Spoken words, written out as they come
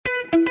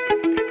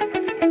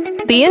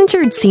The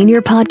Injured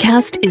Senior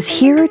Podcast is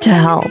here to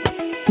help.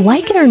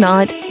 Like it or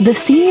not, the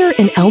senior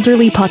and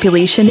elderly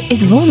population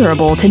is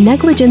vulnerable to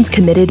negligence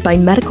committed by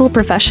medical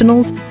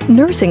professionals,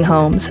 nursing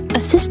homes,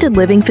 assisted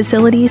living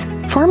facilities,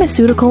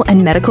 pharmaceutical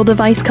and medical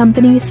device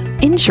companies,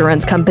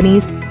 insurance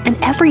companies, and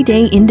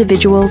everyday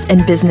individuals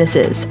and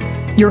businesses.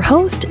 Your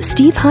host,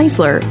 Steve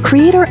Heisler,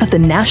 creator of the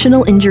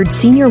National Injured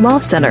Senior Law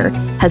Center,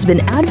 has been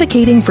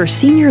advocating for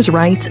seniors'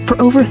 rights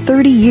for over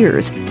 30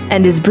 years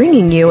and is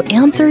bringing you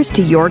answers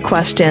to your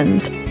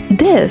questions.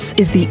 This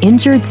is the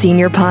Injured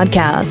Senior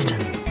Podcast.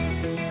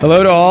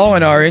 Hello to all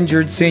in our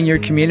injured senior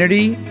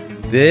community.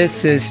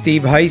 This is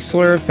Steve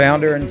Heisler,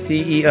 founder and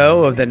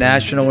CEO of the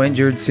National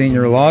Injured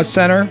Senior Law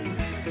Center,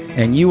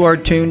 and you are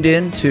tuned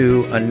in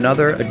to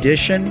another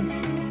edition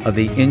of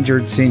the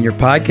Injured Senior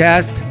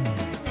Podcast.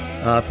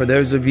 For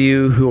those of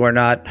you who are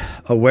not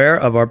aware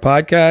of our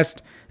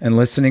podcast and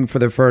listening for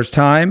the first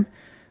time,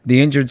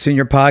 the Injured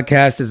Senior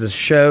Podcast is a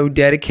show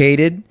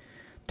dedicated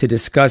to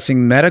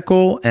discussing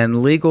medical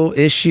and legal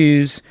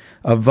issues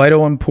of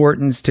vital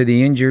importance to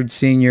the injured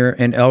senior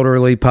and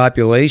elderly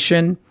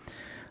population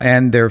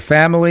and their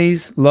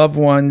families, loved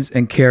ones,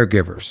 and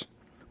caregivers.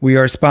 We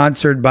are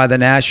sponsored by the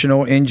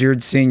National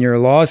Injured Senior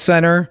Law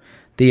Center,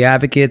 the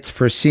advocates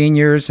for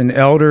seniors and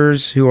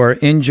elders who are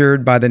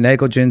injured by the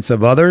negligence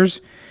of others.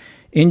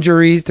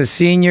 Injuries to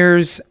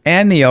seniors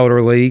and the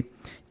elderly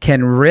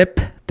can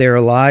rip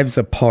their lives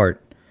apart,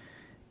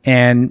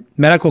 and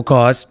medical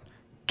costs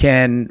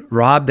can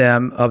rob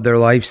them of their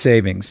life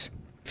savings.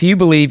 If you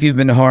believe you've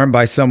been harmed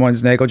by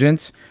someone's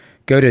negligence,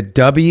 go to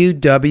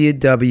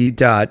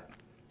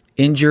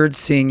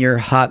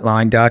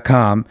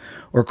www.injuredseniorhotline.com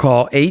or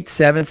call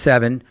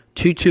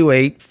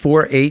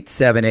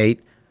 877-228-4878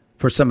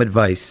 for some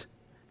advice.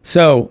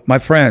 So, my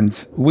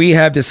friends, we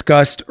have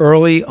discussed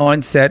early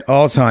onset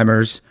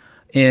Alzheimer's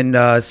in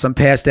some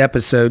past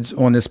episodes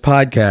on this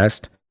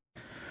podcast.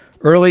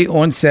 Early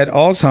onset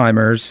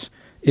Alzheimer's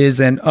is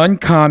an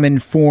uncommon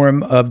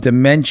form of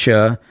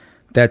dementia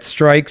that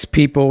strikes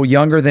people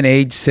younger than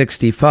age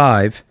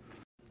 65.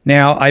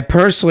 Now, I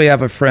personally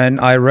have a friend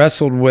I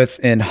wrestled with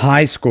in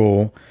high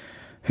school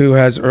who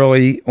has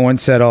early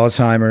onset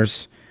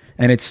Alzheimer's,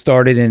 and it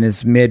started in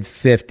his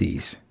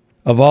mid-50s.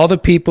 Of all the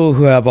people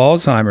who have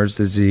Alzheimer's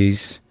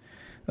disease,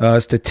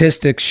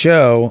 statistics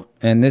show,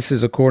 and this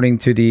is according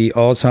to the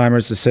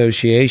Alzheimer's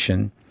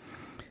Association,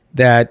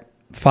 that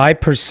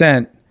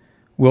 5%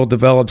 will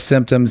develop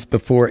symptoms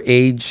before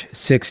age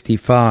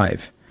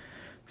 65.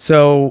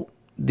 So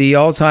the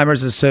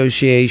Alzheimer's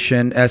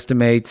Association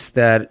estimates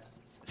that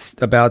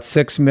about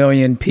 6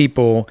 million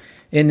people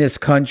in this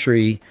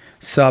country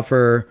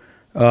suffer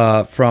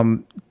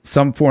from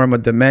some form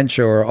of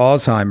dementia or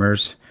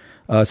Alzheimer's.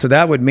 So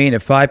that would mean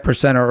if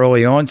 5% are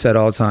early onset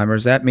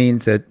Alzheimer's, that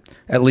means that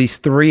at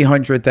least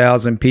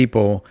 300,000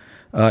 people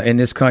in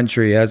this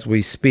country as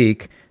we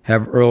speak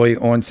have early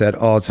onset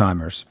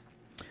Alzheimer's.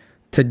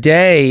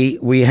 Today,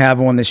 we have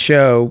on the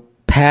show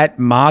Pat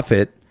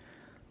Moffett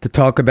to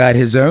talk about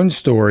his own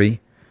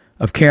story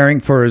of caring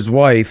for his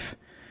wife,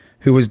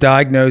 who was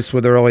diagnosed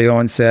with early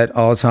onset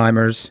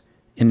Alzheimer's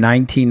in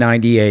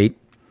 1998.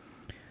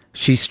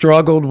 She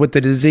struggled with the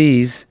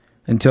disease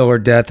until her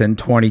death in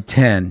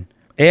 2010.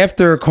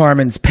 After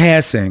Carmen's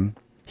passing,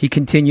 he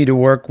continued to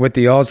work with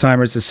the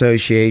Alzheimer's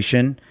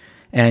Association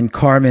and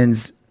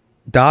Carmen's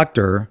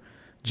doctor,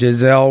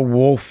 Giselle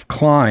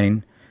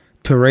Wolfe-Klein,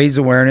 to raise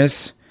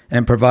awareness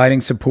and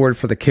providing support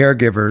for the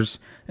caregivers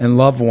and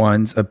loved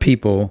ones of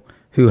people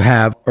who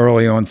have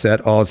early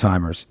onset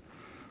Alzheimer's.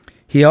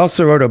 He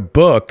also wrote a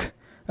book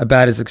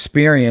about his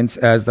experience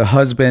as the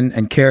husband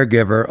and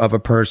caregiver of a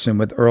person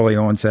with early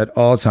onset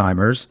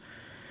Alzheimer's,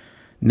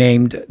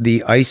 named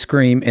The Ice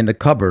Cream in the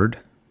Cupboard,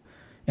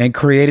 and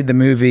created the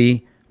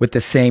movie with the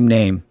same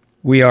name.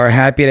 We are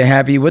happy to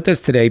have you with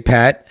us today,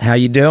 Pat. How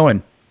you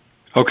doing?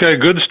 Okay,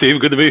 good,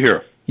 Steve. Good to be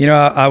here. You know,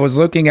 I was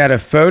looking at a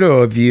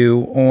photo of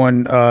you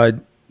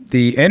on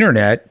the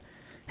internet.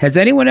 Has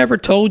anyone ever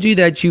told you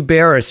that you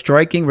bear a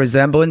striking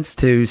resemblance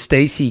to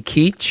Stacy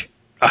Keach?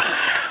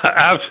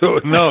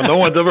 Absolutely. No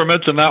one's ever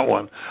mentioned that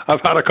one.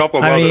 I've had a couple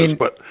of others,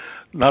 but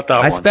not that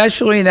one.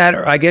 Especially in that,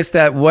 I guess,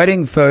 that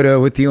wedding photo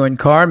with you and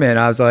Carmen.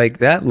 I was like,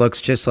 that looks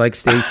just like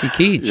Stacy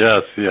Keach.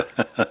 Yes, yeah.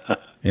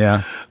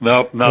 Yeah.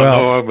 No,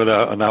 but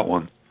on that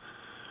one.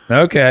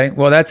 Okay.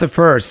 Well, that's a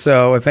first.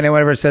 So if anyone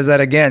ever says that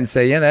again,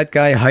 say, yeah, that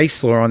guy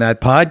Heisler on that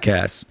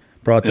podcast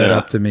brought that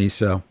up to me.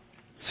 So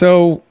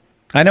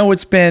I know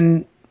it's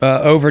been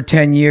over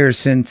 10 years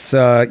since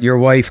your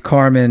wife,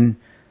 Carmen,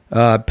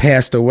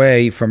 passed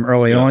away from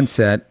early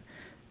onset.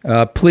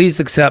 Please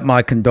accept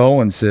my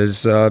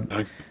condolences.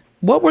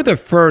 What were the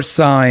first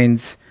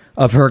signs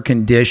of her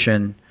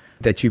condition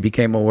that you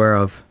became aware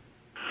of?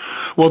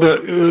 Well,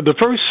 the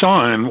first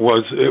sign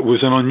was it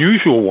was an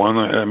unusual one.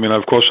 I mean,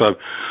 of course,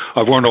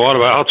 I've learned a lot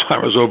about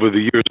Alzheimer's over the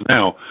years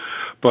now,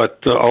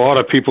 but a lot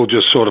of people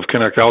just sort of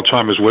connect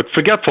Alzheimer's with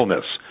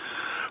forgetfulness.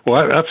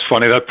 Well, that's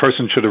funny. That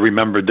person should have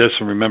remembered this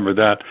and remembered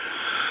that.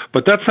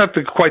 But that's not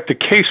quite the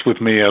case with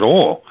me at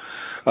all.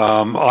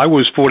 I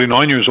was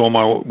 49 years old.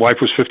 My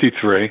wife was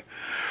 53.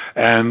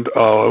 And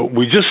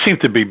we just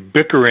seemed to be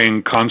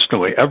bickering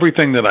constantly.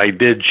 Everything that I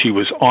did, she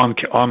was on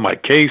my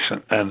case,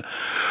 and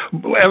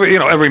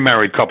every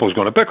married couple is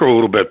going to bicker a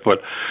little bit,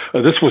 but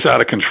this was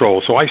out of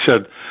control. So I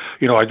said,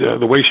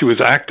 the way she was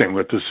acting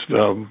with this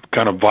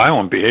kind of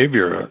violent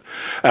behavior,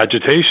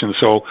 agitation.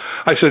 So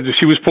I said,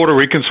 she was Puerto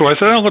Rican, so I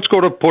said, let's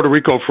go to Puerto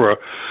Rico for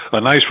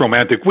a nice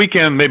romantic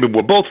weekend. Maybe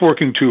we're both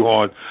working too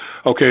hard.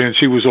 Okay, and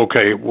she was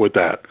okay with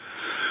that.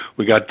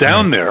 We got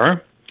down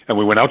there, and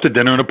we went out to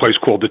dinner in a place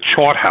called the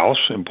Chart House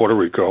in Puerto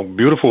Rico.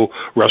 Beautiful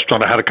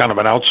restaurant. It had a kind of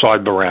an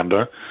outside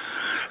veranda,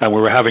 and we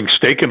were having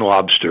steak and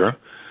lobster.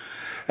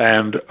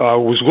 And I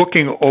was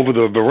looking over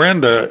the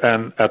veranda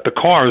and at the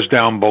cars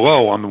down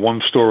below on the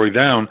one story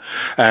down,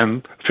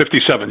 and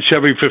 57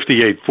 Chevy,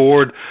 58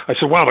 Ford. I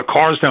said, wow, the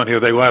cars down here,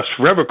 they last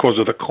forever because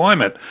of the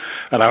climate.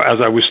 And as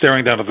I was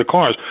staring down at the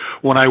cars,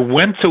 when I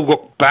went to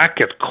look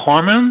back at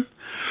Carmen,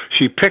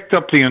 she picked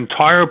up the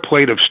entire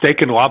plate of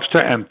steak and lobster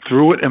and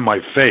threw it in my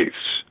face.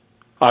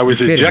 I was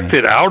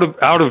ejected out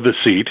of the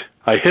seat.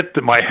 I hit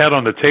my head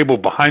on the table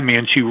behind me,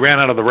 and she ran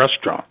out of the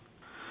restaurant.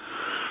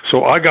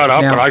 So I got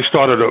up and I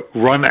started to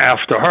run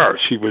after her.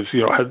 She was,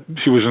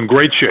 she was in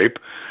great shape,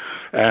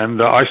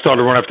 and I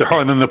started to run after her.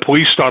 And then the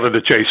police started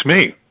to chase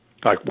me.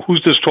 Like,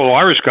 who's this tall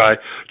Irish guy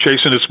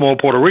chasing a small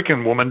Puerto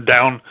Rican woman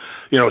down,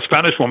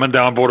 Spanish woman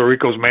down Puerto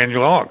Rico's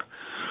Manuelog?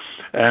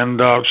 And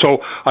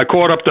so I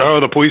caught up to her.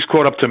 The police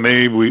caught up to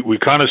me. We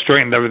kind of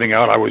straightened everything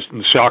out. I was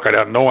in shock. I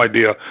had no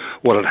idea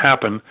what had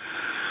happened.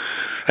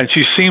 And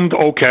she seemed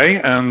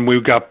okay, and we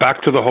got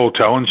back to the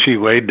hotel, and she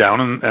laid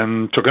down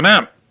and took a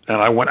nap. And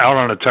I went out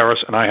on a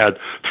terrace, and I had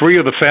 3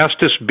 of the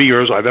fastest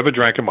beers I've ever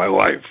drank in my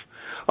life.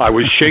 I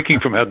was shaking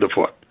from head to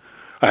foot.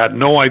 I had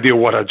no idea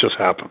what had just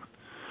happened.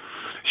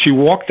 She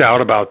walked out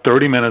about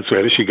 30 minutes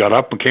later. She got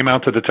up and came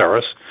out to the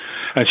terrace,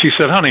 and she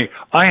said, honey,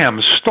 I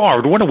am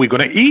starved. When are we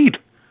going to eat?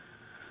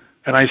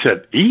 And I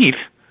said, eat?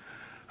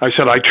 I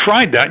said, I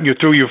tried that, and you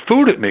threw your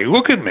food at me.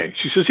 Look at me.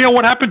 She says, yeah,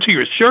 what happened to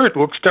your shirt? It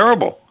looks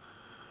terrible.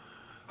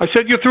 I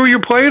said, you threw your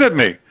plate at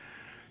me.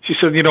 She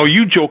said,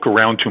 you joke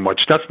around too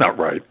much. That's not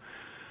right.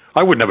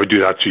 I would never do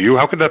that to you.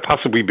 How could that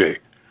possibly be?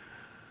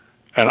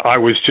 And I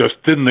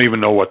didn't even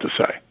know what to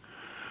say.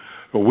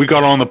 But we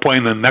got on the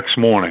plane the next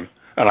morning,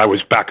 and I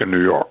was back in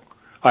New York.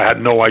 I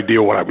had no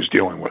idea what I was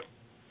dealing with.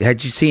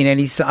 Had you seen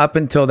up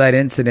until that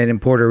incident in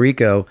Puerto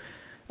Rico,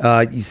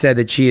 you said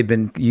that you'd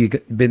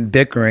been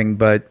bickering,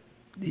 but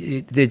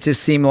it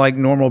just seemed like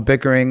normal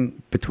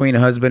bickering between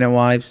husband and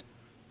wives?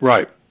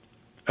 Right.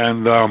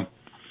 And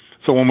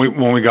so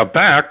when we got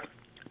back,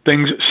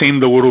 things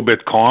seemed a little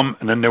bit calm,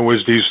 and then there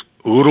was these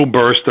little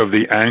burst of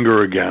the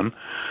anger again.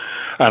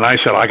 And I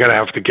said, I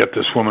have to get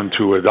this woman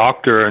to a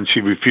doctor, and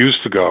she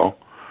refused to go.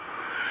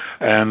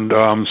 And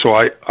so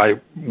I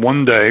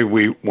one day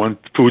we went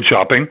food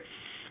shopping,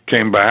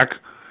 came back.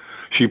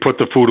 She put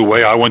the food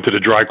away. I went to the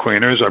dry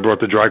cleaners. I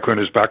brought the dry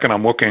cleaners back, and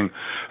I'm looking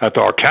at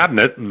our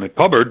cabinet in the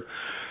cupboard,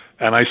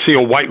 and I see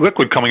a white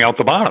liquid coming out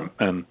the bottom.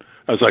 And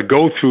as I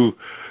go through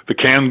the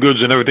canned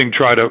goods and everything,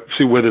 try to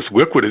see where this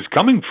liquid is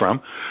coming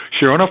from,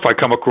 sure enough, I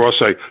come across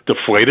a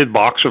deflated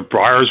box of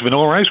Breyer's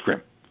vanilla ice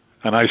cream.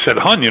 And I said,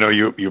 hon,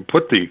 you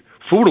put the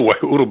food away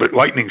a little bit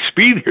lightning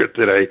speed here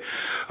today.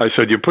 I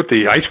said, you put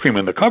the ice cream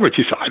in the cupboard.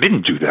 She said, I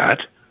didn't do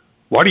that.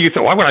 Why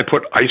would I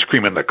put ice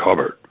cream in the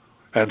cupboard?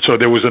 And so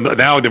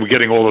now they were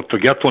getting all the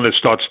forgetfulness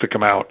starts to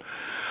come out.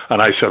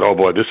 And I said, oh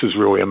boy, this is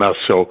really a mess.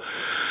 So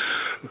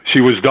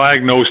she was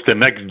diagnosed the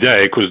next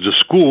day because the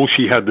school,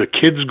 she had the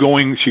kids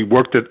going. She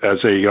worked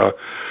as a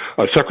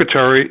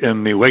secretary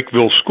in the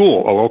Lakeville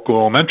school, a local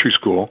elementary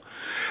school.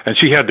 And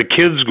she had the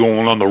kids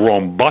going on the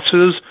wrong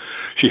buses.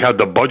 She had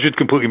the budget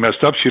completely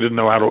messed up. She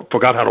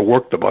forgot how to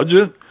work the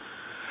budget.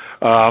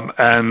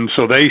 And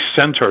so they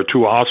sent her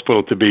to a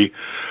hospital to be,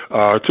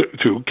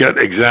 to get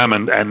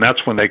examined. And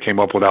that's when they came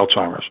up with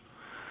Alzheimer's.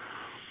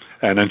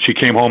 And then she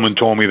came home and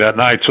told me that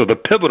night. So the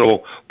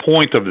pivotal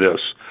point of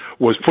this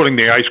was putting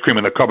the ice cream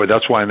in the cupboard.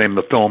 That's why I named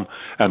the film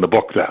and the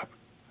book that.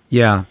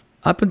 Yeah.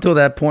 Up until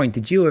that point,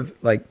 did you have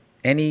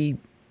any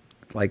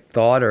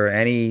thought or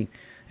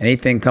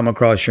anything come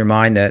across your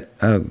mind that,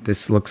 oh,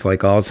 this looks like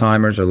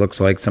Alzheimer's or looks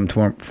like some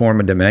form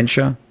of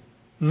dementia?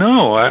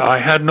 No, I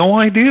had no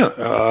idea.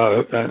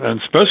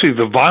 And especially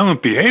the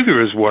violent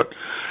behavior is what,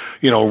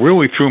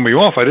 really threw me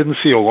off. I didn't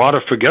see a lot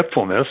of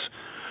forgetfulness.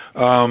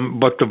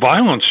 But the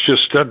violence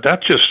that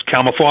just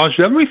camouflaged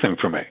everything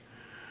for me.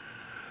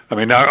 I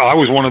mean, I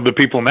was one of the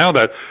people now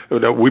that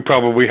we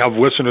probably have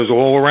listeners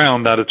all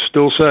around that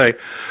still say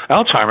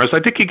Alzheimer's. I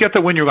think you get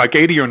that when you're like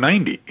 80 or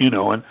 90,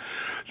 and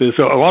there's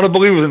a lot of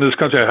believers in this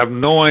country that have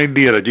no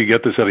idea that you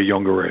get this at a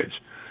younger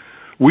age.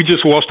 We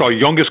just lost our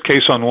youngest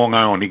case on Long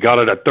Island. He got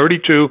it at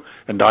 32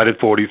 and died at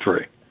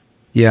 43.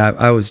 Yeah,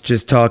 I was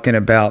just talking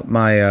about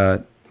my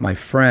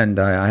friend.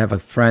 I have a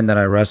friend that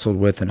I wrestled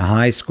with in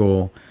high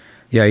school.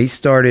 Yeah, he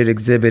started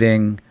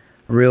exhibiting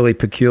really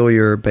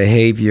peculiar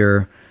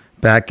behavior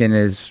back in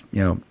his,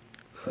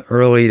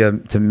 early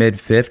to mid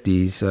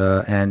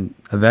 50s, and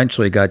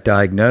eventually got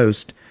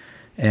diagnosed.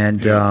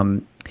 And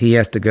he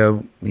has to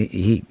go.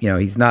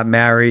 He's not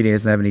married. He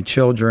doesn't have any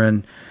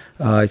children,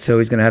 so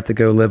he's going to have to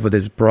go live with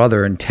his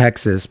brother in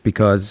Texas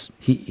because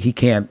he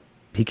can't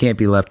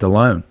be left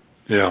alone.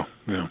 Yeah.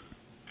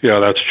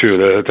 That's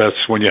true.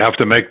 That's when you have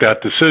to make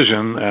that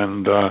decision,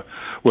 and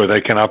where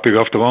they cannot be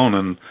left alone,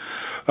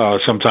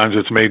 and sometimes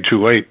it's made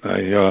too late.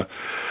 I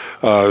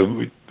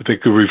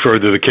think you referred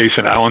to the case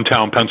in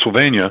Allentown,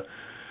 Pennsylvania,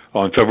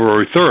 on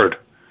February 3rd.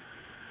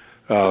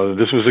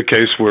 This was a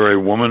case where a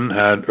woman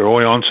had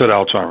early onset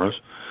Alzheimer's,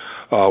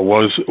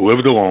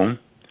 lived alone,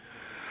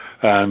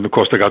 and of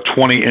course they got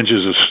 20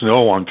 inches of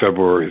snow on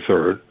February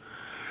 3rd.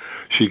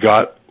 She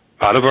got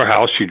out of her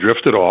house, she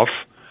drifted off,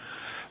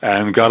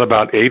 and got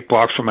about 8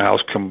 blocks from the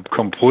house,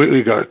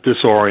 completely got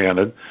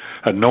disoriented,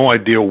 had no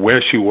idea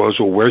where she was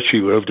or where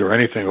she lived or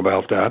anything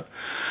about that,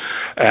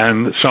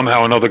 and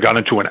somehow or another got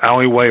into an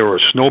alleyway or a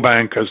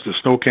snowbank as the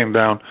snow came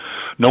down.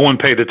 No one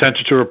paid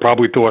attention to her,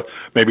 probably thought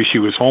maybe she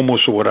was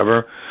homeless or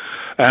whatever,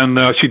 and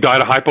she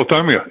died of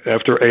hypothermia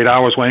after 8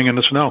 hours laying in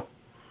the snow.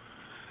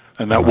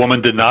 And that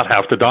woman did not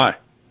have to die.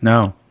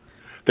 No.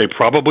 They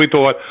probably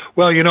thought,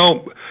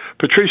 well,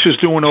 Patricia's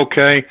doing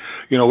okay.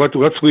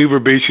 Let's leave her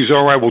be. She's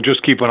all right. We'll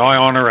just keep an eye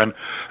on her.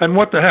 And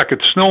what the heck?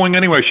 It's snowing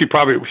anyway. She's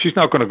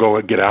not going to go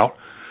and get out.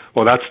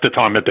 Well, that's the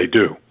time that they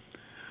do.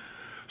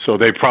 So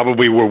they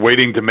probably were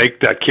waiting to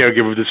make that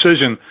caregiver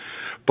decision,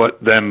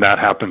 but then that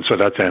happened. So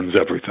that ends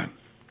everything.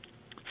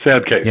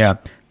 Sad case. Yeah.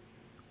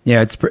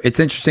 It's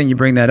interesting you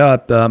bring that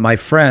up. My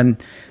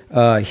friend,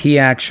 he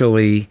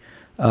actually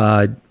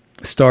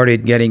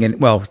started getting in.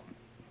 Well,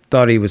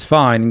 thought he was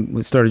fine.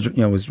 Was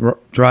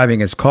driving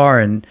his car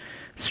and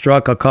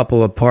struck a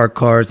couple of parked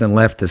cars and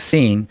left the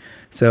scene.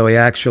 So he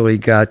actually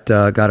got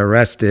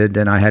arrested,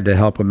 and I had to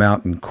help him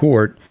out in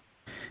court.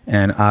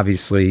 And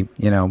obviously,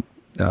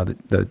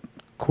 the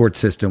court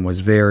system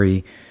was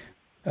very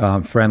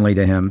friendly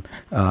to him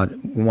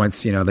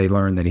once they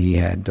learned that he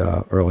had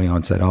early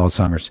onset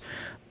Alzheimer's.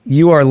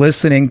 You are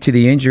listening to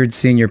the Injured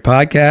Senior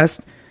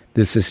Podcast.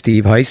 This is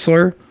Steve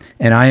Heisler,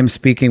 and I am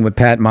speaking with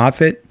Pat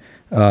Moffett,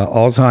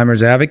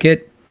 Alzheimer's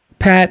advocate.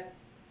 Pat,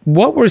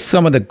 what were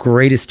some of the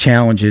greatest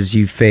challenges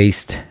you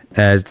faced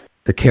as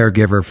the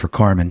caregiver for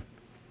Carmen?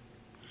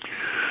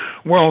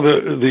 Well,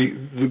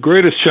 the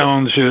greatest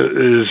challenge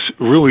is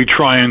really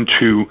trying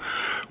to,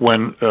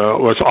 when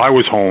I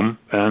was home,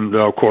 and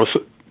of course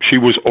she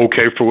was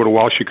okay for a little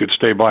while. She could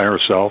stay by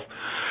herself,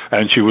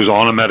 and she was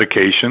on a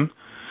medication,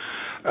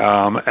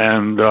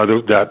 and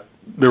that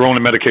their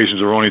only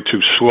medications are only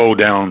to slow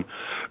down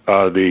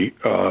the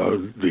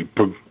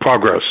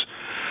progress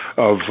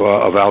of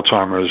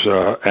Alzheimer's,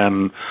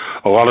 and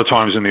a lot of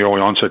times in the early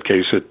onset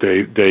case,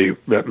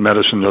 that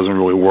medicine doesn't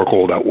really work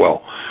all that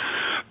well.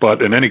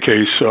 But in any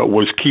case,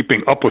 was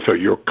keeping up with her.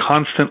 You're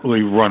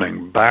constantly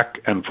running back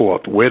and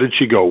forth. Where did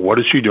she go? What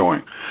is she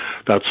doing?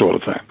 That sort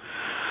of thing.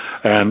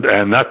 And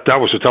that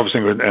was the toughest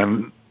thing.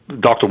 And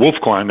Dr.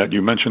 Wolfklein, that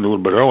you mentioned a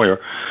little bit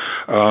earlier,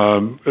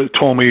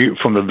 told me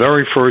from the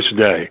very first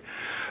day,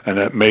 and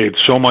it made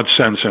so much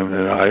sense, and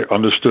I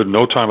understood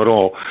no time at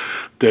all,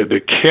 that the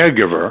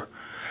caregiver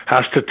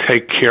has to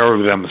take care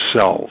of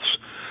themselves,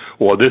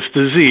 or this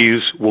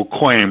disease will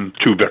claim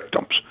two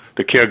victims,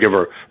 the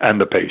caregiver and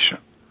the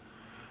patient.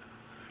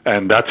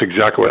 And that's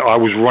exactly what I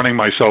was running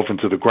myself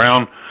into the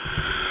ground.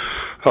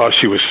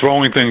 She was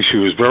throwing things. She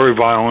was very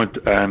violent,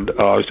 and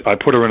I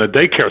put her in a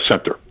daycare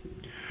center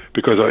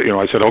because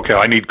I said, okay,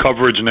 I need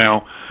coverage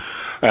now.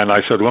 And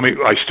I said,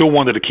 I still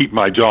wanted to keep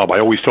my job. I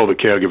always tell the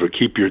caregiver,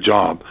 keep your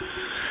job.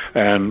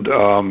 And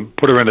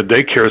put her in a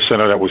daycare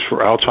center that was for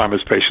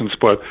Alzheimer's patients,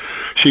 but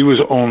she was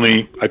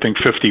only, I think,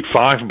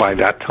 55 by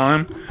that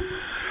time.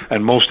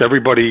 And most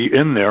everybody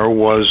in there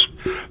was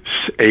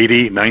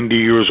 80, 90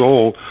 years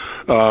old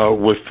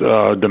with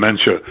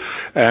dementia.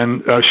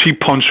 And she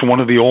punched one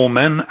of the old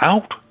men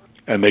out.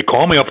 And they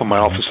called me up in my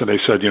office and they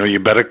said, you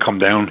better come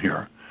down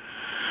here.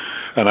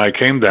 And I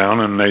came down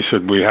and they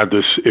said, we had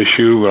this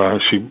issue.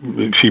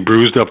 She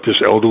bruised up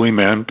this elderly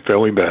man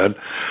fairly bad.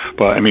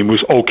 But, it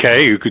was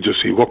okay. You could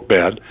just see he looked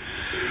bad.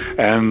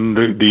 And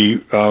the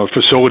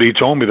facility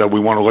told me that we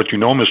want to let you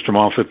know, Mr.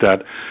 Moffett,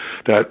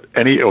 that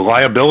any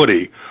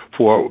liability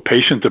for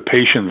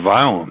patient-to-patient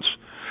violence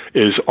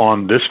is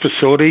on this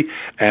facility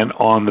and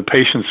on the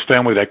patient's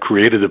family that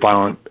created the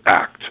violent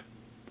act.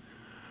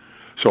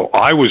 So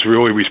I was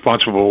really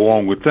responsible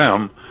along with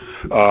them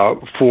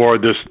for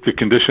the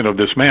condition of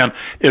this man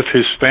if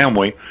his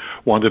family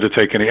wanted to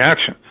take any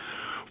action.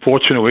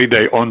 Fortunately,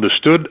 they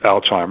understood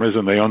Alzheimer's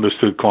and they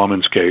understood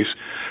Carmen's case,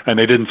 and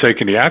they didn't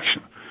take any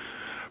action.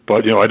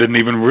 But I didn't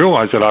even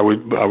realize that I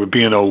would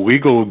be in a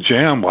legal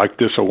jam like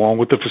this along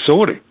with the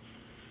facility.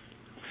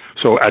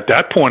 So at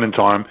that point in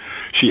time,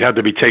 she had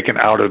to be taken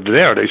out of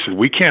there. They said,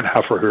 we can't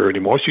have her here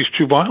anymore. She's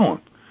too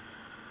violent.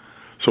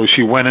 So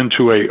she went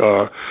into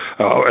a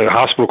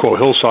hospital called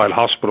Hillside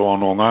Hospital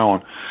on Long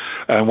Island.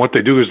 And what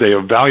they do is they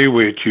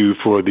evaluate you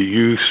for the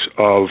use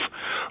of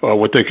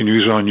what they can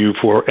use on you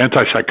for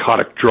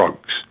antipsychotic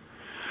drugs.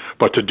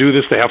 But to do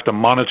this, they have to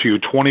monitor you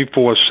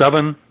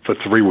 24/7 for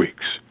 3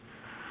 weeks.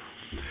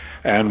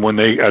 And when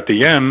at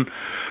the end,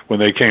 when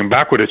they came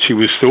back with it, she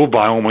was still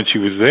violent when she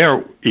was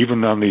there,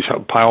 even on these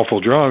powerful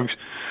drugs.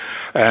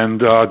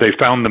 And they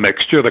found the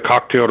mixture, the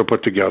cocktail to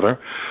put together.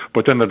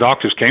 But then the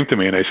doctors came to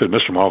me and they said,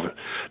 Mr. Moffett,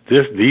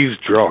 these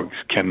drugs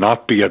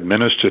cannot be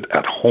administered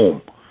at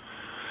home.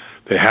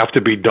 They have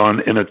to be done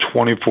in a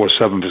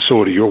 24/7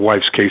 facility. Your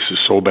wife's case is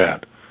so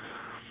bad.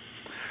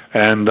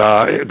 And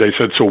they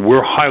said, so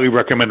we're highly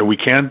recommended. We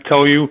can't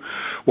tell you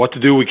what to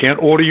do. We can't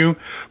order you.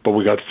 But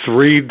we got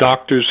 3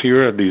 doctors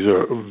here. These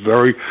are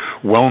very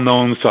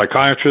well-known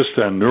psychiatrists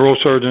and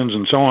neurosurgeons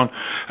and so on,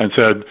 and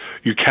said,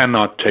 you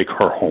cannot take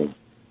her home.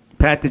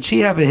 Pat, did she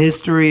have a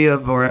history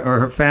of, or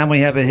her family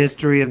have a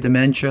history of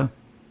dementia?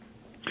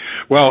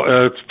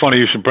 Well, it's funny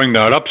you should bring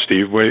that up,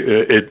 Steve.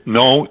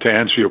 No, to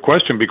answer your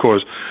question,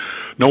 because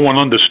no one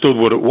understood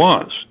what it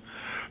was.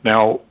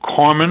 Now,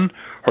 Carmen,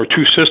 her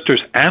 2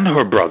 sisters, and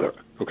her brother,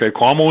 okay,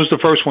 Carmen was the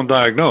first one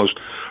diagnosed.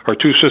 Her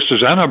 2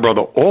 sisters and her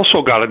brother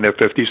also got it in their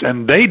 50s,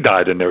 and they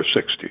died in their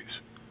 60s.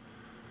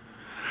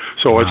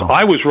 So as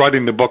I was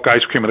writing the book,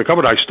 Ice Cream in the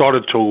Cupboard, I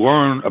started to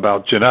learn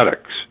about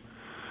genetics.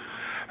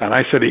 And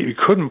I said, you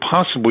couldn't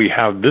possibly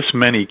have this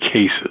many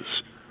cases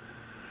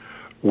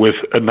with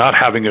not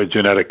having a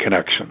genetic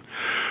connection.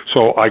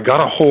 So I got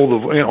a hold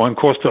of, and of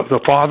course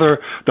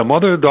the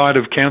mother died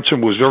of cancer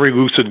and was very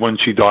lucid when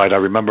she died. I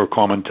remember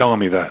Carmen telling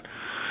me that.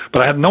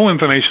 But I had no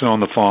information on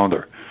the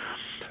father.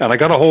 And I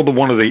got a hold of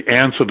one of the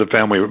aunts of the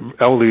family,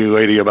 elderly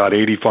lady, about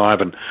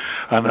 85, and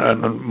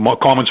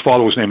Carmen's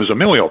father's name is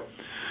Emilio.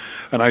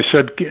 And I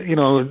said,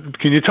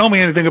 can you tell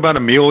me anything about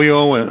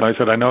Emilio? And I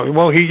said, I know.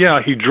 Well, he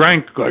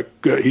drank,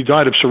 he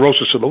died of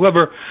cirrhosis of the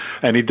liver,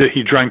 and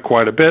he drank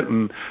quite a bit,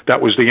 and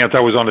that was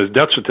that was on his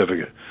death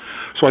certificate.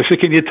 So I said,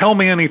 can you tell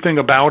me anything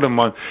about him,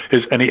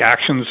 any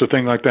actions or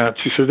thing like that?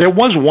 She said, there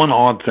was one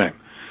odd thing.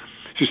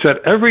 She said,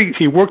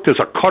 he worked as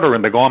a cutter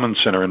in the garment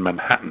center in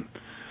Manhattan.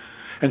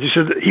 And she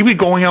said, he was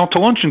going out to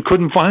lunch and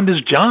couldn't find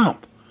his job.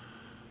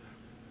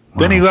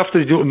 Wow. Then he left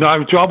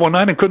the job one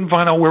night and couldn't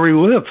find out where he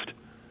lived.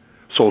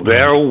 So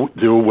there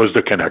was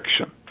the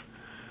connection.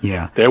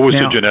 Yeah. There was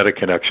the genetic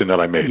connection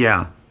that I made.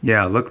 Yeah.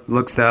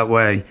 Looks that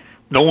way.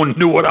 No one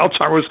knew what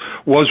Alzheimer's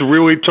was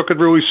really, took it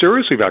really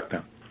seriously back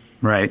then.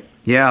 Right.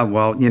 Yeah.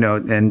 Well,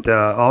 and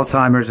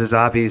Alzheimer's is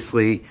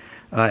obviously,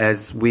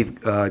 as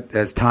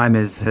time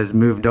has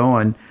moved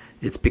on,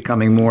 it's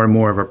becoming more and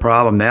more of a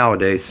problem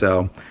nowadays.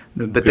 So,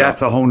 but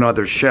that's a whole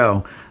nother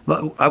show.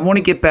 I want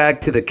to get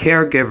back to the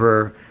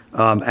caregiver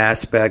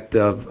aspect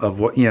of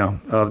what,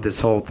 of this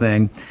whole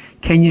thing.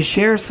 Can you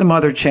share some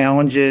other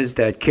challenges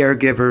that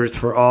caregivers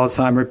for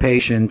Alzheimer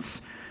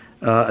patients,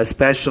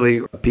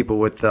 especially people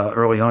with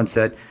early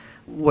onset,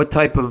 what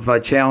type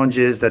of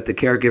challenges that the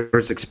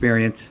caregivers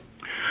experience?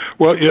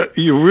 Well,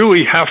 you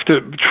really have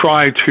to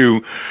try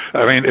to,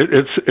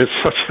 it's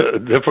such a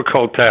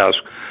difficult task,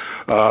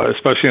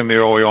 especially in the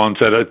early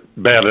onset,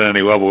 bad at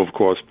any level, of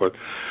course, but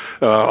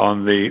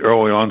on the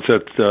early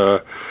onset,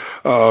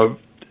 don't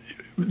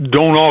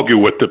argue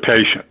with the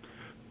patient.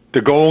 To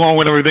go along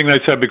with everything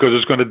they said because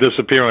it's going to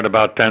disappear in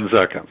about 10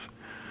 seconds.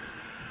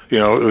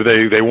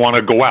 They want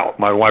to go out.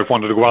 My wife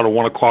wanted to go out at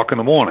 1 o'clock in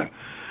the morning.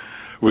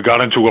 We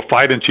got into a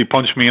fight and she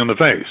punched me in the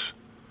face.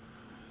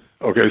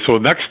 Okay, so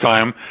next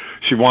time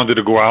she wanted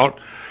to go out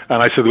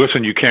and I said,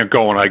 listen, you can't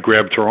go, and I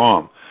grabbed her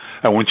arm.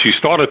 And when she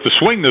started to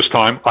swing this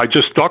time, I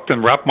just ducked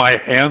and wrapped my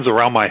hands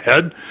around my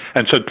head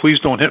and said, please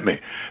don't hit me.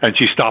 And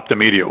she stopped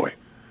immediately.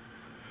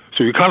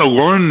 So you kind of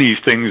learn these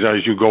things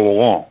as you go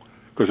along,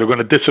 because they're going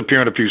to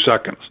disappear in a few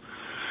seconds.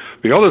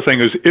 The other thing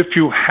is, if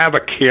you have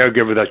a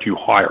caregiver that you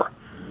hire,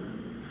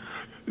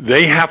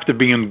 they have to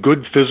be in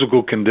good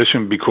physical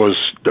condition,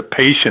 because the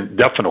patient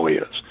definitely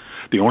is.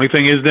 The only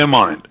thing is their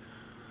mind.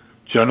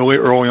 Generally,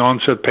 early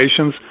onset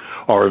patients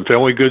are in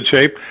fairly good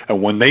shape,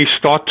 and when they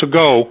start to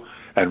go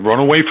and run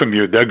away from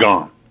you, they're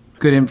gone.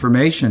 Good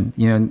information.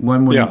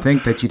 One wouldn't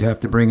think that you'd have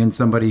to bring in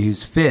somebody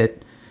who's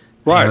fit.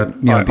 Right.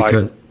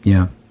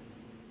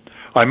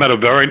 I met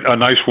a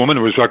nice woman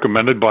who was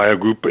recommended by a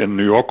group in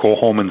New York called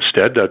Home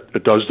Instead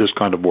that does this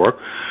kind of work.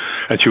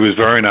 And she was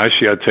very nice.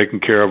 She had taken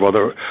care of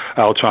other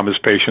Alzheimer's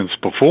patients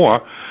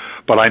before,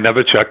 but I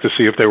never checked to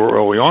see if they were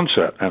early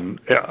onset, and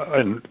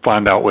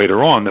find out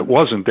later on it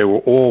wasn't. They were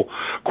all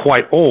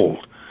quite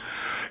old.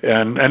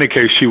 In any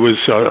case, she was,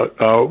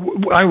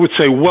 I would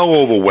say, well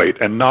overweight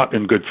and not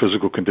in good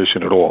physical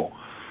condition at all.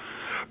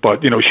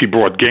 But, she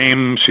brought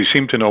games. She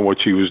seemed to know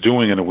what she was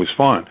doing, and it was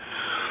fine.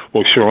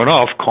 Well, sure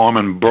enough,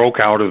 Carmen broke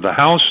out of the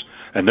house,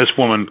 and this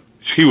woman,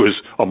 she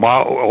was a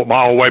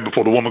mile away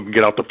before the woman could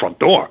get out the front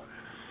door.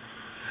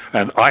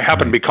 And I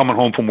happened to be coming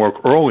home from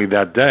work early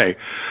that day,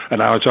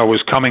 and as I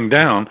was coming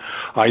down,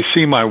 I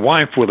see my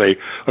wife with a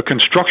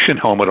construction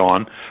helmet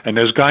on, and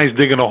there's guys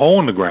digging a hole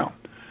in the ground.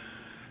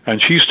 And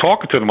she's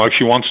talking to them like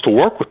she wants to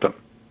work with them.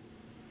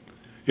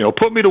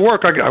 Put me to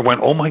work. I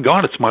went, oh, my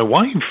God, it's my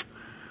wife.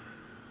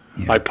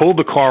 Yeah. I pulled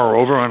the car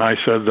over, and I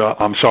said,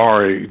 I'm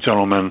sorry,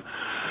 gentlemen.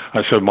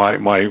 I said, my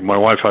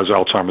wife has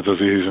Alzheimer's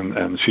disease,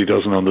 and she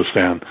doesn't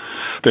understand.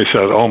 They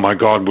said, oh, my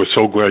God, we're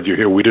so glad you're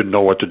here. We didn't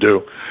know what to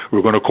do. We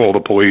were going to call the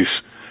police.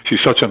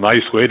 She's such a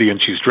nice lady,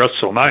 and she's dressed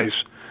so nice.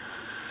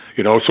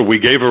 So we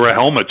gave her a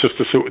helmet just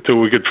so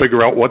we could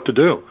figure out what to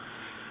do.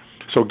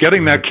 So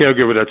getting that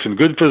caregiver that's in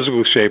good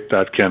physical shape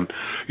that can,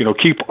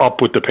 keep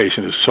up with the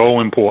patient is so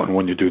important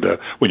when you do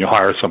that, when you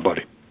hire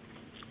somebody.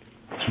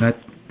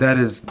 That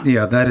is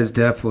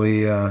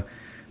definitely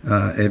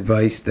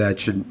advice that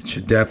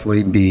should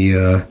definitely be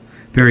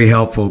very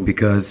helpful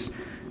because,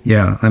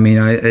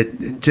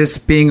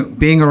 just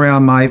being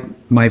around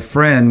my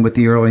friend with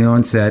the early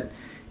onset,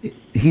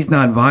 he's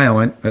not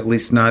violent, at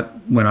least not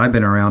when I've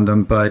been around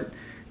him, but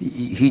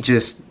he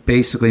just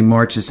basically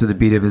marches to the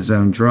beat of his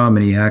own drum,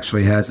 and he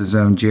actually has his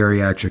own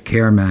geriatric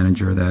care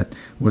manager that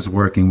was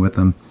working with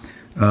him.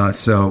 That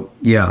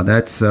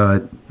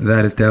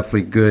is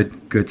definitely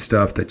good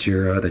stuff that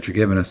you're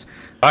giving us.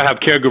 I have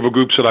caregiver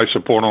groups that I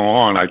support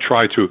online. I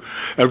try to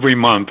every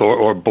month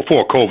or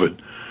before COVID.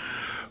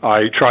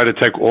 I try to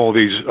take all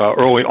these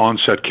early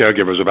onset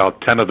caregivers,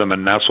 about 10 of them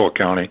in Nassau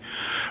County,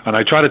 and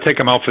I try to take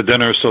them out for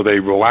dinner so they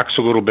relax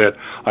a little bit.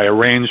 I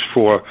arrange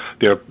for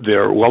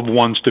their loved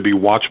ones to be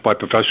watched by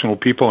professional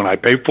people, and I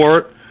pay for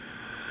it.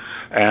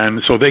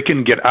 And so they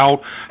can get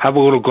out, have a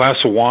little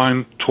glass of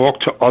wine, talk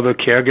to other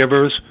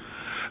caregivers.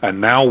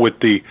 And now with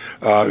the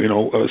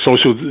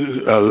social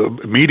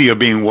media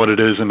being what it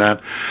is, and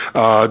that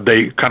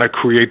they kind of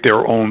create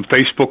their own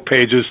Facebook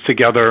pages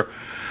together.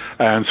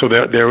 And so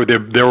their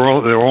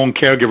own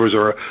caregivers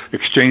are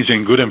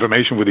exchanging good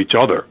information with each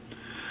other.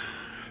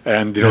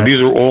 And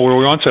these are all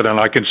early onset, and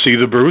I can see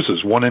the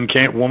bruises. Woman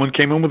came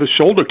in with a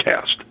shoulder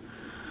cast.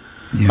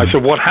 Yeah. I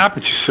said, "What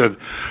happened?" She said,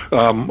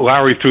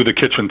 "Larry threw the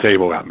kitchen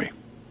table at me."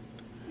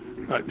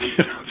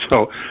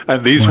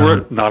 And these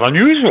were not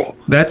unusual.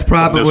 That's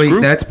probably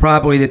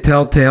the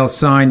telltale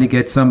sign to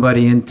get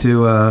somebody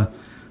into a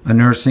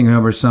nursing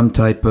home or some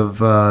type of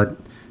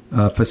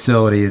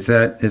facility. Is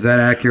that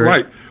accurate?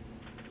 Right.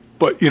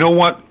 But you know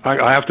what?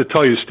 I have to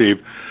tell you, Steve,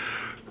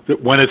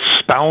 that when it's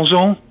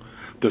spousal,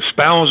 the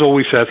spouse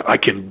always says, "I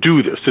can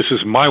do this. This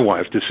is my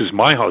wife. This is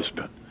my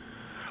husband.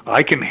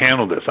 I can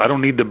handle this. I don't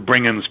need to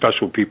bring in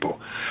special people."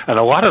 And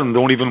a lot of them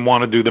don't even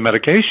want to do the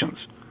medications.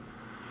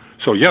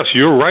 So yes,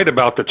 you're right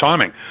about the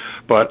timing.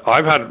 But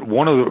I've had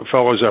one of the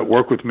fellows that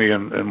worked with me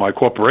in my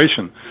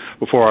corporation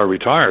before I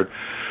retired.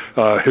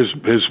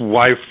 His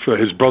wife,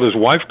 his brother's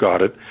wife,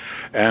 got it,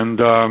 and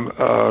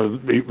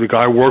the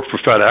guy worked for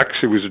FedEx.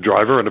 He was a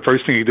driver, and the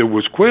first thing he did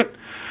was quit.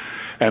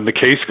 And the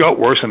case got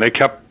worse, and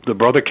the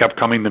brother kept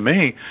coming to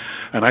me,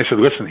 and I said,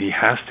 "Listen, he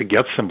has to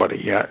get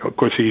somebody. Yeah, of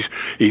course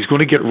he's going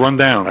to get run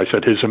down." I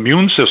said, "His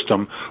immune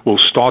system will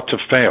start to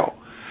fail,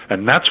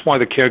 and that's why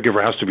the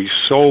caregiver has to be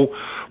so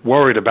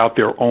worried about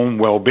their own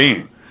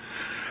well-being."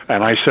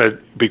 And I said,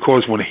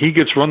 because when he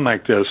gets run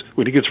like this,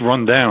 when he gets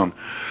run down,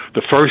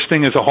 the first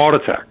thing is a heart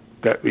attack.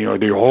 That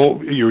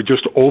you're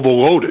just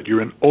overloaded.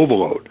 You're in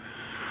overload.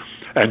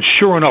 And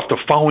sure enough, the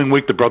following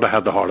week, the brother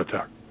had the heart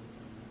attack.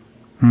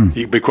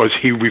 Because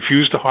he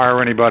refused to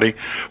hire anybody.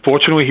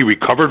 Fortunately, he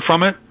recovered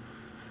from it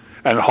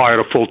and hired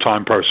a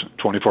full-time person,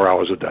 24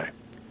 hours a day.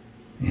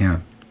 Yeah.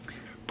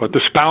 But the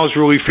spouse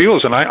really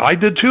feels, and I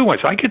did too. I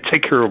said, "I could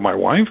take care of my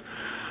wife.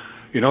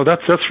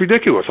 That's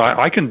ridiculous.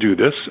 I can do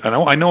this, and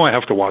I know I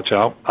have to watch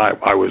out."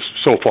 I was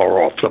so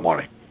far off the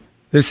money.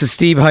 This is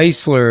Steve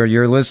Heisler.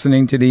 You're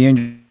listening to the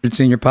Injured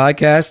Senior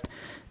Podcast,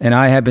 and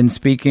I have been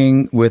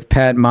speaking with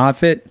Pat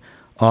Moffett,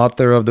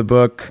 author of the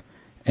book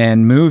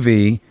and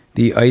movie,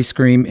 The Ice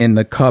Cream in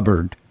the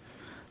Cupboard.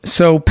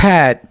 So,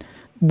 Pat,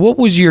 what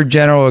was your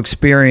general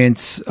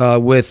experience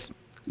with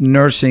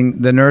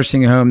the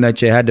nursing home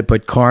that you had to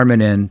put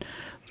Carmen in?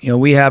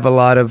 We have a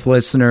lot of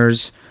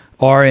listeners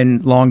are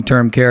in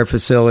long-term care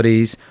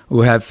facilities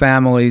who have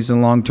families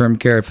in long-term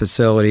care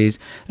facilities.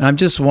 And I'm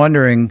just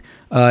wondering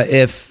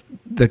if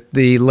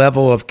the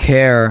level of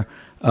care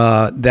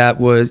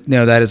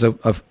that is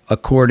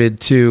accorded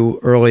to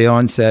early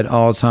onset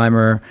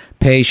Alzheimer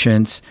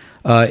patients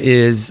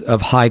is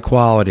of high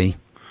quality.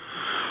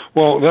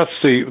 Well,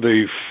 that's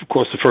of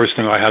course the first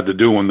thing I had to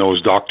do when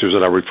those doctors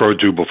that I referred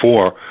to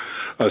before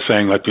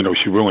saying that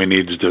she really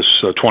needs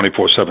this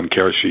 24/7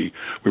 care.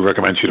 We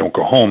recommend she don't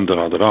go home.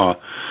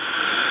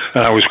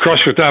 And I was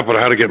crushed with that, but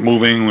I had to get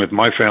moving with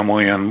my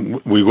family,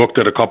 and we looked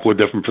at a couple of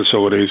different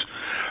facilities,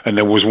 and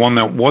there was one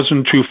that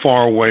wasn't too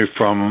far away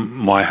from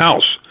my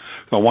house.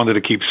 I wanted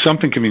to keep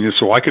something convenient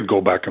so I could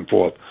go back and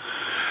forth.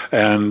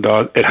 And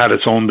it had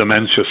its own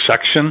dementia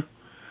section,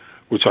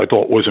 which I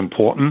thought was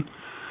important.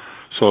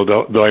 So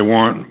they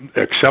weren't,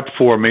 except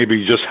for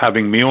maybe just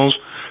having meals,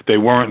 they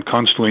weren't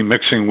constantly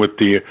mixing with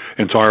the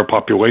entire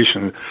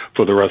population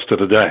for the rest of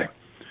the day.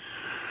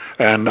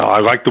 And I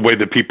liked the way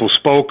that people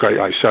spoke.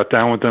 I sat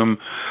down with them.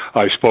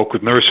 I spoke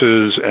with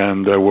nurses,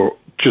 and they were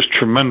just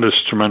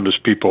tremendous, tremendous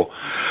people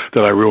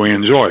that I really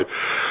enjoyed.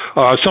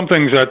 Some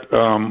things that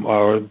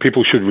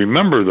people should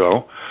remember,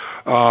 though,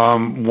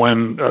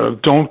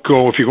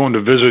 if you're going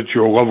to visit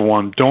your loved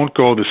one, don't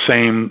go the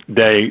same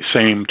day,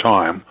 same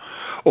time,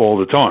 all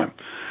the time.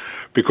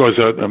 Because,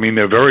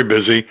 they're very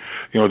busy.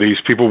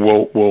 These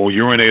people will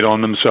urinate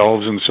on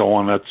themselves and so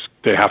on.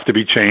 They have to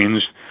be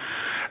changed.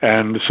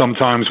 And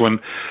sometimes when,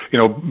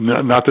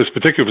 not this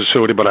particular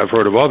facility, but I've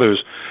heard of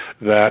others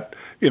that,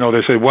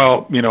 they say,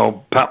 well,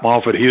 Pat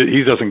Moffett,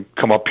 he doesn't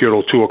come up here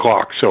till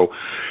 2:00. So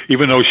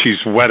even though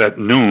she's wet at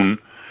noon,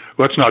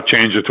 let's not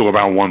change it till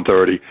around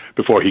 1:30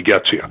 before he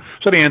gets here.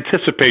 So they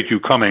anticipate you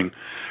coming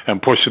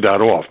and push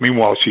that off.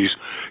 Meanwhile, she's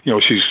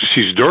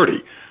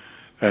dirty,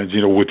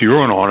 and with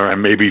urine on her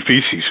and maybe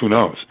feces, who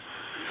knows?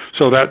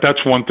 So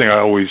that's one thing I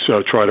always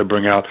try to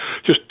bring out.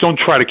 Just don't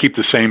try to keep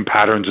the same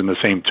patterns and the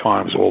same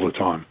times all the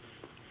time.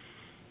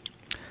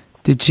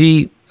 Did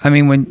she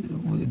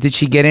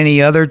get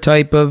any other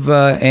type of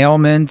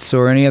ailments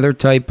or any other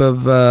type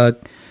of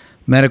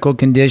medical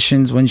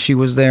conditions when she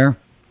was there?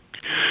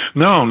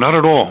 No, not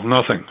at all.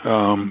 Nothing.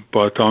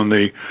 But on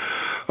the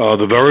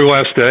very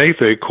last day,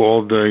 they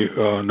called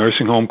the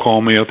nursing home,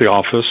 called me at the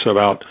office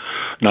about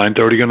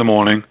 9:30 in the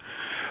morning,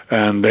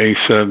 and they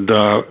said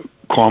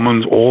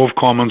all of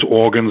Carmen's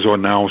organs are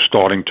now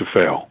starting to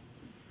fail,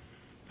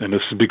 and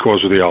this is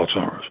because of the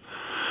Alzheimer's.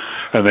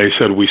 And they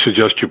said, we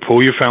suggest you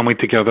pull your family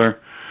together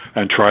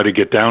and try to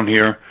get down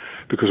here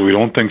because we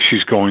don't think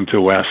she's going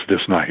to last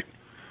this night.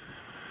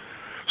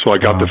 So I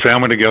got the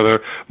family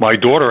together. My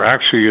daughter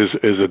actually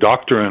is a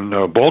doctor in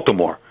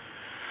Baltimore,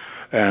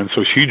 and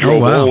so she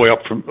drove all the way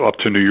up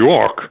to New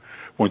York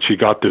when she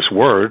got this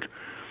word,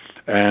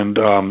 and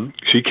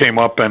she came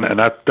up, and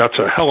that's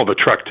a hell of a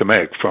trek to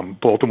make from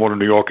Baltimore to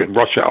New York in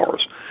rush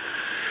hours.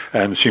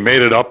 And she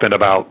made it up in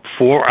about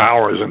 4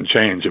 hours and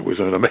change. It was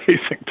an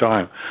amazing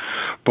time.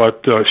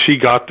 But she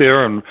got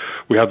there, and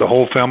we had the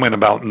whole family, and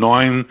about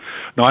 9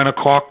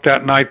 o'clock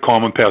that night,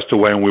 Carmen passed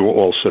away, and we were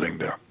all sitting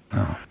there.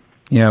 Oh.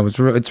 Yeah,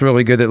 it's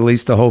really good that at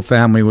least the whole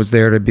family was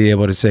there to be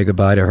able to say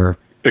goodbye to her.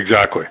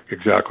 Exactly.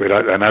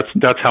 And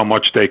that's how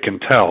much they can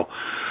tell.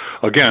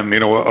 Again,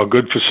 a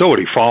good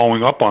facility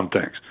following up on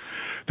things.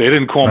 They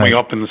didn't call me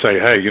up and say,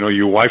 hey,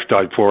 your wife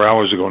died 4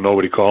 hours ago,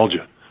 nobody called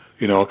you.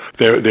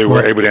 They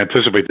were able to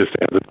anticipate this.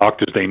 They had the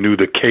doctors, they knew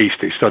the case,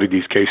 they studied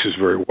these cases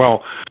very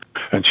well,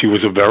 and she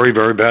was a very,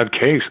 very bad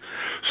case.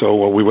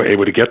 So we were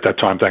able to get that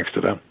time thanks to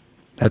them.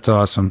 That's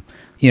awesome.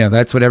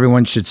 That's what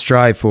everyone should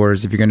strive for,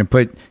 is if you're going to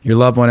put your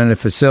loved one in a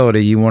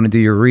facility, you want to do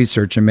your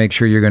research and make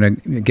sure you're going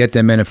to get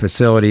them in a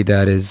facility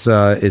that is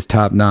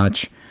top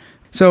notch.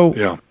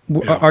 So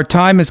our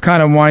time is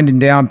kind of winding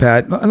down,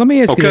 Pat. Let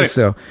me ask you this,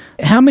 though.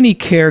 How many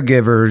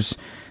caregivers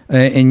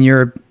in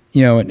your,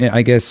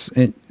 I guess,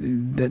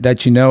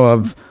 that you know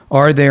of,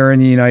 are there in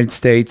the United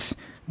States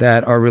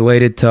that are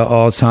related to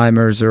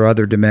Alzheimer's or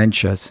other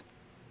dementias?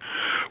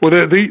 Well,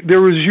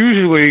 there is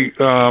usually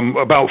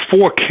about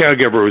 4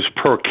 caregivers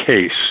per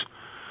case.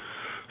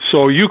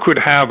 So you could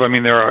have,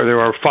 there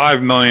are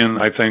 5 million,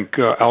 I think,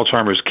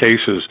 Alzheimer's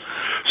cases.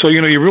 So,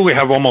 you really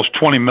have almost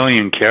 20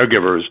 million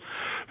caregivers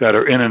that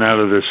are in and out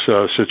of this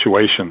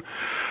situation,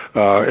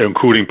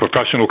 including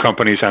professional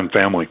companies and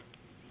family.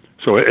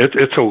 So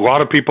it's a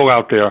lot of people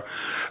out there,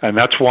 and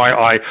that's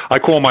why I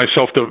call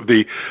myself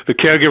the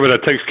caregiver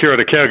that takes care of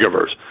the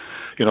caregivers.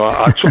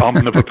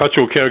 I'm the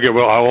perpetual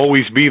caregiver. I'll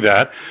always be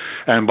that.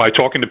 And by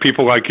talking to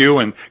people like you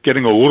and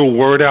getting a little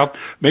word out,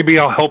 maybe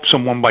I'll help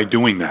someone by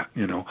doing that.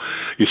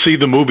 You see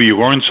the movie, you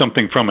learn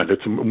something from it.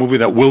 It's a movie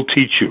that will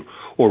teach you,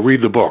 or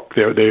read the book.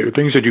 There are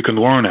things that you can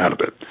learn out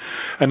of it.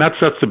 And that's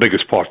the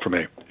biggest part for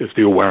me, is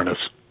the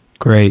awareness.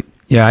 Great.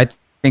 Yeah, I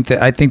think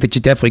that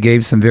you definitely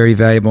gave some very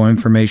valuable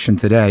information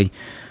today.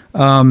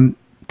 Can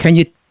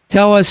you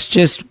tell us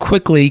just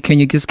quickly, can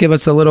you just give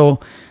us a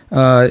little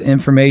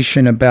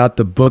information about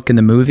the book and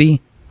the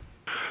movie?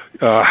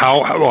 How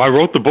I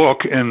wrote the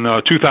book in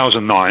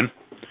 2009,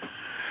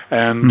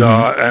 and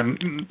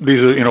these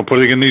are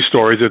putting in these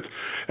stories.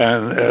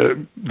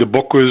 The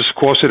book was, of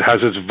course, it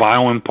has its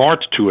violent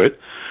parts to it,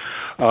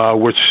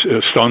 which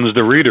stuns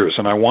the readers,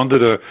 and I wanted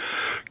to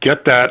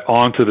get that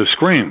onto the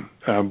screen,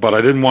 but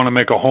I didn't want to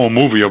make a whole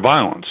movie of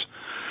violence.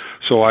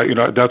 So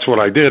that's what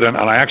I did, and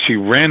I actually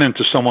ran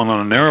into someone on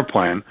an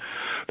airplane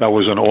that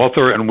was an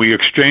author, and we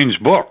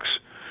exchanged books,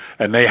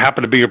 and they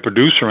happened to be a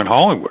producer in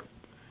Hollywood.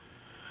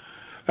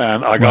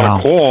 And I got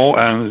a call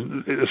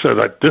and it said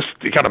that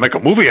you got to make a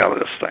movie out of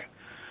this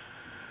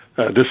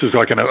thing. This is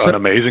like an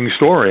amazing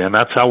story, and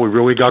that's how we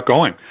really got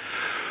going.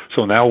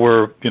 So now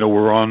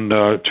we're on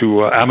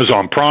to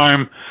Amazon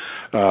Prime,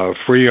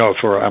 free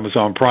for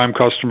Amazon Prime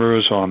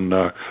customers on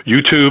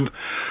YouTube,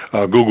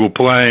 Google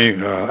Play,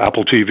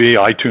 Apple TV,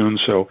 iTunes.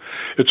 So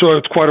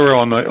it's quite a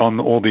on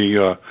all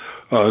the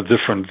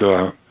different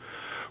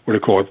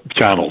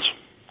channels.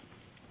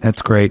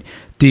 That's great.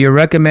 Do you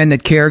recommend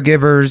that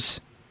caregivers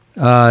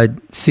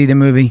see the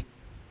movie?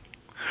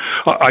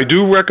 I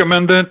do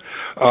recommend it,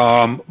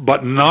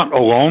 but not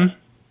alone.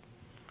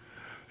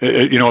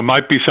 It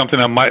might be something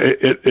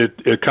that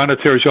it kind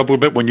of tears you up a little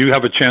bit. When you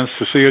have a chance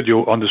to see it,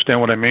 you'll understand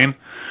what I mean.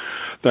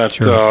 That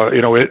sure.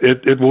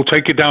 It will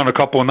take you down a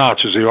couple of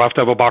notches. You'll have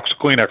to have a box of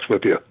Kleenex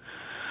with you.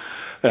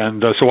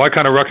 And so I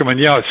kind of recommend,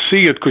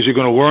 see it because you're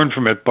going to learn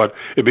from it, but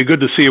it'd be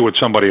good to see it with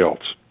somebody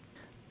else.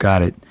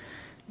 Got it.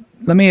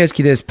 Let me ask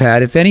you this,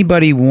 Pat. If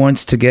anybody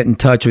wants to get in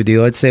touch with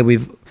you, let's say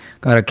we've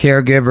got a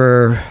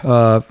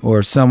caregiver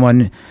or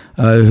someone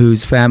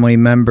whose family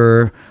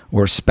member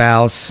or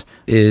spouse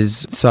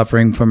is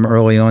suffering from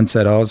early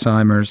onset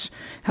Alzheimer's,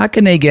 how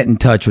can they get in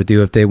touch with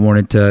you if they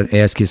wanted to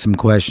ask you some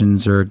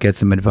questions or get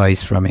some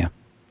advice from you?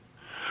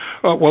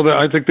 Well,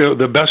 I think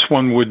the best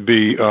one would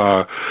be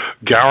Garrison,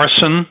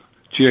 Garrison,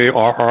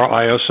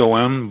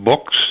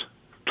 books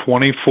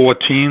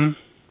 2014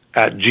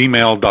 at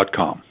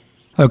gmail.com.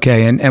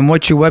 Okay, and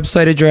what's your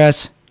website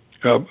address?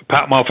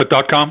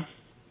 PatMoffett.com,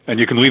 and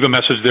you can leave a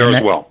message there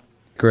as well.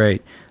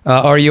 Great.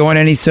 Are you on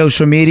any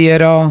social media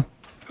at all?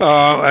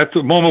 At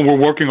the moment, we're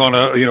working on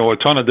a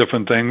ton of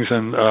different things,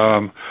 and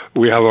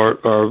we have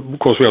of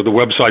course, we have the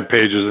website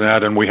pages and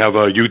that, and we have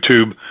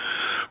YouTube.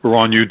 We're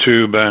on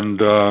YouTube, and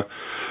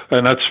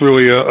that's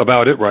really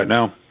about it right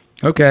now.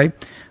 Okay.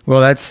 Well,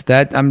 that's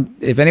that.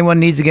 If anyone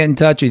needs to get in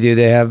touch with you,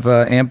 they have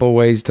ample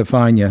ways to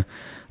find you.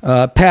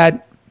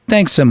 Pat,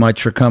 thanks so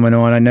much for coming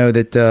on. I know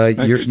that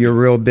you're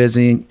real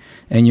busy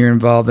and you're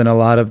involved in a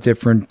lot of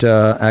different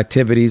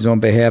activities on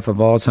behalf of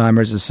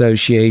Alzheimer's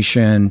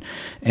Association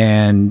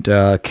and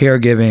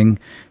caregiving.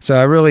 So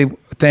I really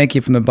thank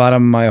you from the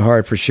bottom of my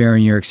heart for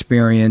sharing your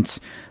experience.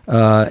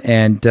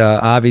 And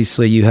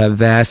obviously you have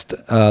vast,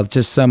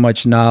 just so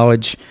much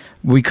knowledge.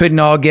 We couldn't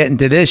all get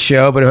into this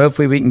show, but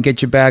hopefully we can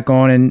get you back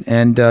on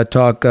and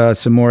talk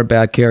some more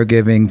about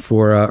caregiving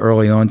for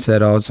early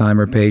onset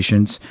Alzheimer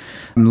patients.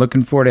 I'm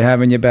looking forward to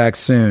having you back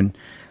soon.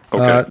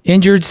 Okay.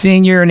 Injured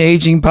senior and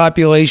aging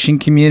population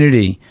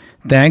community,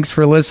 thanks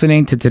for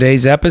listening to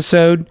today's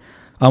episode.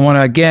 I want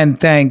to again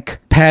thank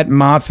Pat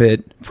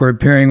Moffett for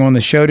appearing on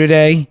the show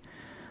today.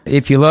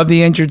 If you love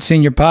the Injured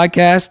Senior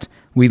podcast,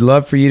 we'd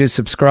love for you to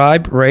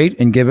subscribe, rate,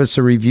 and give us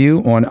a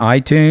review on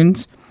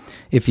iTunes.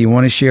 If you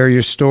want to share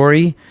your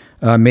story,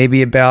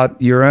 maybe about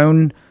your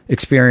own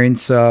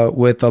experience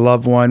with a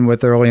loved one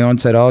with early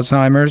onset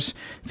Alzheimer's,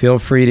 feel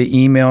free to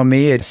email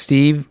me at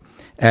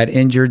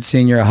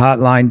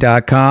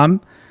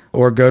steve@injuredseniorhotline.com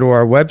or go to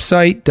our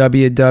website,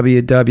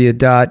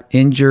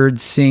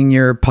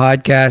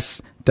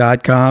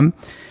 www.injuredseniorpodcast.com.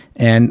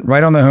 And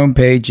right on the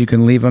homepage, you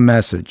can leave a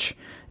message.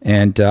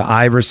 And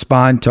I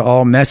respond to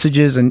all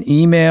messages and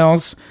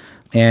emails.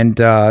 And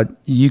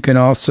you can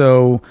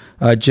also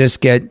just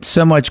get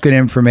so much good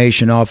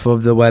information off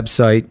of the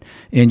website,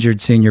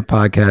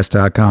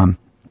 injuredseniorpodcast.com.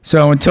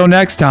 So until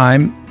next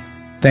time,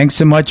 thanks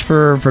so much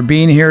for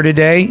being here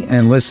today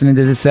and listening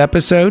to this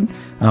episode.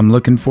 I'm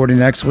looking forward to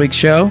next week's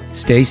show.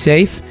 Stay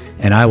safe,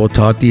 and I will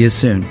talk to you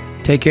soon.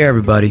 Take care,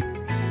 everybody.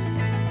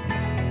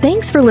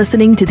 Thanks for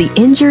listening to the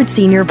Injured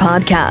Senior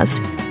Podcast.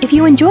 If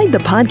you enjoyed the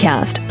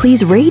podcast,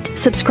 please rate,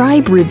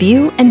 subscribe,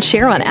 review, and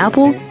share on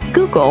Apple,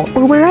 Google,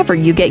 or wherever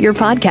you get your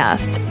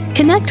podcasts.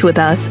 Connect with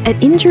us at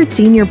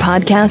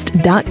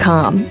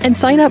injuredseniorpodcast.com and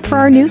sign up for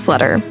our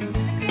newsletter.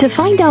 To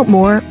find out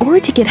more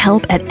or to get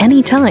help at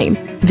any time,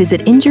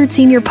 visit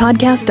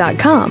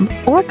injuredseniorpodcast.com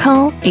or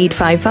call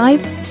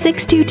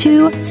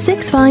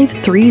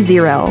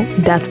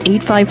 855-622-6530. That's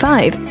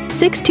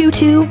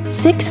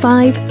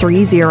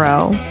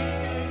 855-622-6530.